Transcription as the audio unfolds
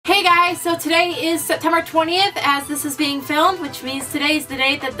guys, so today is September 20th as this is being filmed, which means today is the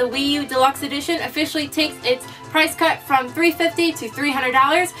day that the Wii U Deluxe Edition officially takes its price cut from $350 to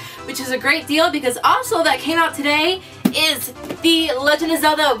 $300, which is a great deal because also that came out today is the Legend of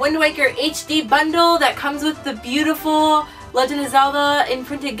Zelda Wind Waker HD bundle that comes with the beautiful Legend of Zelda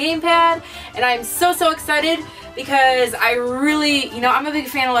imprinted gamepad, and I'm so excited because I really, I'm a big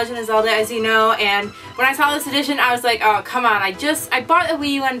fan of Legend of Zelda, as you know, and when I saw this edition I was like, oh come on, I bought the Wii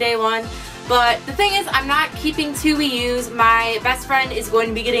U on day one, but the thing is I'm not keeping two Wii U's. My best friend is going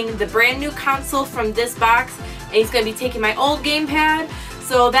to be getting the brand new console from this box, and he's going to be taking my old gamepad,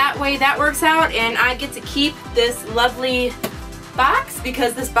 so that way that works out and I get to keep this lovely box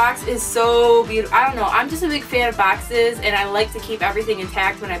because this box is so beautiful. I don't know, I'm just a big fan of boxes and I like to keep everything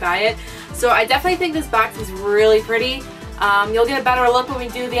intact when I buy it. So I definitely think this box is really pretty. You'll get a better look when we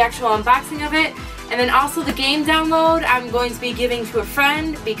do the actual unboxing of it. And then also the game download I'm going to be giving to a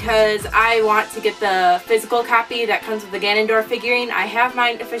friend because I want to get the physical copy that comes with the Ganondorf figurine. I have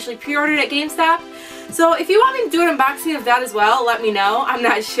mine officially pre-ordered at GameStop. So if you want me to do an unboxing of that as well, let me know. I'm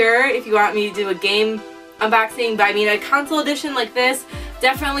not sure if you want me to do a game unboxing, but I mean a console edition like this,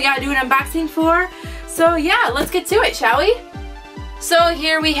 definitely gotta do an unboxing for. So yeah, let's get to it, shall we? So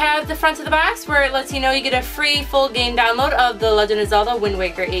here we have the front of the box where it lets you know you get a free full game download of the Legend of Zelda Wind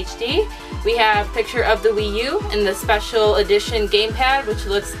Waker HD. We have a picture of the Wii U and the special edition gamepad, which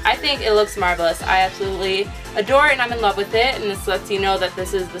looks, I think it looks marvelous. I absolutely adore it and I'm in love with it, and this lets you know that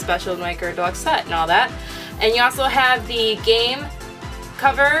this is the special Wind Waker Deluxe set and all that. And you also have the game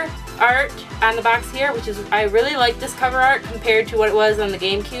cover art on the box here, which is, I really like this cover art compared to what it was on the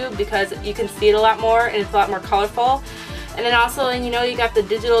GameCube because you can see it a lot more and it's a lot more colorful. And then also, you got the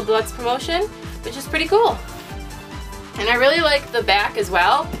digital deluxe promotion, which is pretty cool. And I really like the back as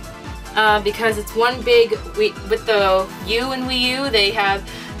well because it's one big, with the U and Wii U, they have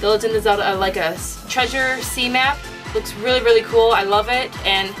the Legend of Zelda like a treasure sea map. Looks really cool. I love it,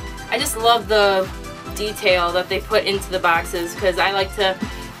 and I just love the detail that they put into the boxes because I like to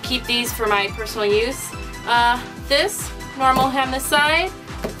keep these for my personal use. This normal on this side.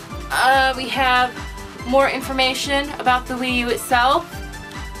 We have more information about the Wii U itself,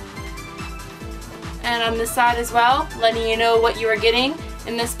 and on this side as well, letting you know what you are getting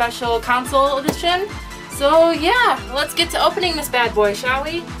in this special console edition. So yeah, let's get to opening this bad boy, shall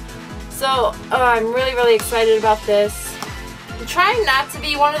we? So I'm really excited about this. I'm trying not to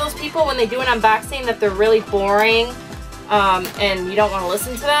be one of those people when they do an unboxing that they're really boring and you don't want to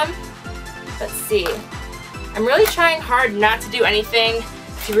listen to them. Let's see. I'm really trying hard not to do anything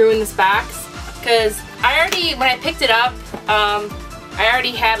to ruin this box because when I picked it up, I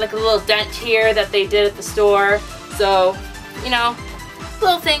already had like a little dent here that they did at the store. So,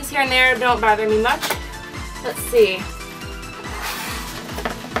 little things here and there don't bother me much. Let's see.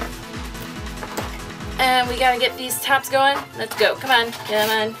 And we gotta get these tops going. Let's go. Come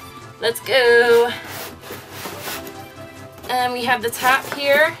on. Let's go. And we have the top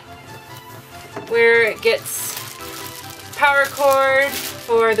here where it gets power cord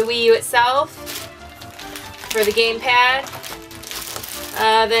for the Wii U itself, for the gamepad.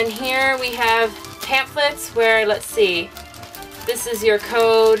 Then here we have pamphlets where, let's see, this is your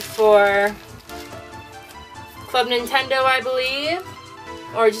code for Club Nintendo, I believe,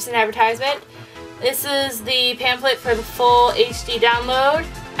 or just an advertisement. This is the pamphlet for the full HD download.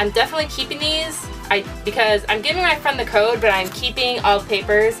 I'm definitely keeping these because I'm giving my friend the code, but I'm keeping all the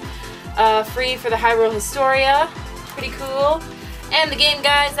papers. Free for the Hyrule Historia. Pretty cool. And the game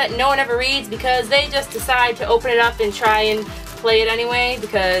guides that no one ever reads because they just decide to open it up and try and play it anyway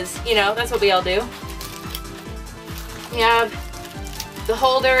because, that's what we all do. We have the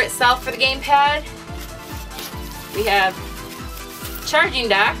holder itself for the gamepad. We have charging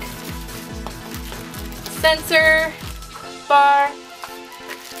dock, sensor bar,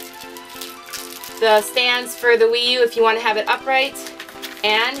 the stands for the Wii U if you want to have it upright,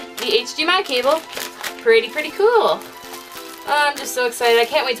 and the HDMI cable. Pretty cool. I'm just so excited. I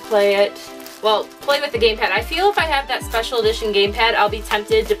can't wait to play it. Well, play with the gamepad. I feel if I have that special edition gamepad, I'll be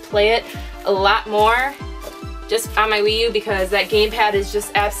tempted to play it a lot more just on my Wii U because that gamepad is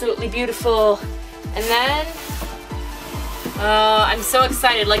just absolutely beautiful. And then, I'm so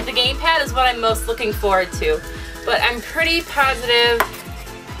excited. Like, the gamepad is what I'm most looking forward to. But I'm pretty positive.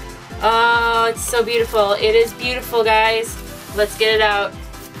 Oh, it's so beautiful. It is beautiful, guys. Let's get it out.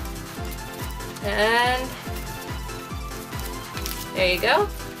 And there you go.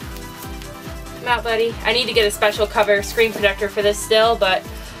 Come out, buddy. I need to get a special cover screen protector for this still, but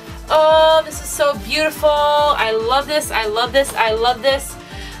oh, this is so beautiful. I love this. I love this.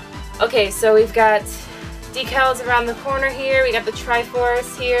 Okay, so we've got decals around the corner here. We got the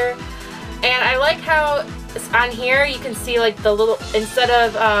Triforce here. And I like how on here you can see like the little, instead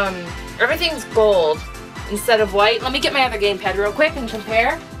of, everything's gold instead of white. Let me get my other gamepad real quick and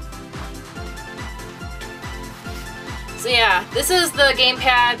compare. So yeah, this is the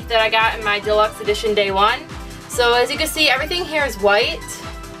gamepad that I got in my deluxe edition day one. So as you can see, everything here is white.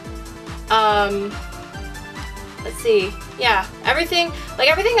 Let's see. Yeah, everything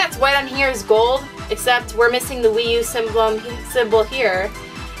that's white on here is gold, except we're missing the Wii U symbol here.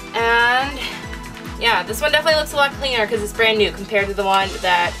 And yeah, this one definitely looks a lot cleaner because it's brand new compared to the one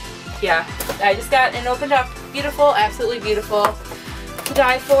that, yeah, I just got and opened up. Beautiful, absolutely beautiful to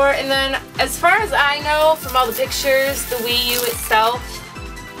die for. And then as far as I know from all the pictures, the Wii U itself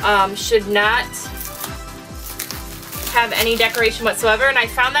should not have any decoration whatsoever, and I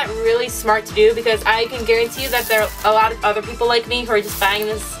found that really smart to do because I can guarantee you that there are a lot of other people like me who are just buying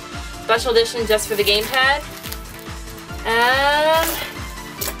this special edition just for the gamepad. And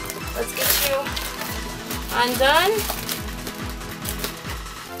let's get you undone.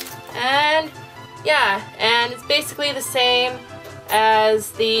 And yeah, and it's basically the same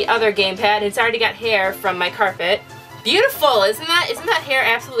as the other gamepad. It's already got hair from my carpet. Beautiful, isn't that hair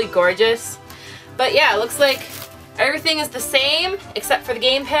absolutely gorgeous? But yeah, it looks like everything is the same except for the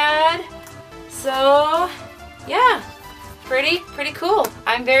gamepad. So yeah, pretty cool.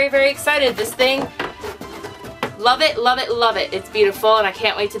 I'm very excited. This thing, love it, love it, love it. It's beautiful and I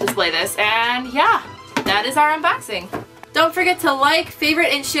can't wait to display this. And yeah, that is our unboxing. Don't forget to like,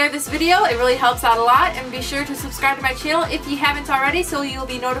 favorite, and share this video. It really helps out a lot. And be sure to subscribe to my channel if you haven't already so you'll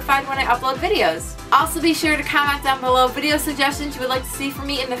be notified when I upload videos. Also be sure to comment down below video suggestions you would like to see from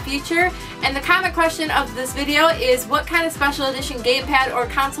me in the future. And the comment question of this video is what kind of special edition gamepad or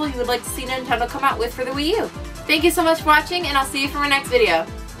console you would like to see Nintendo come out with for the Wii U. Thank you so much for watching and I'll see you for my next video.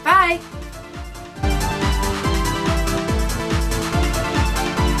 Bye!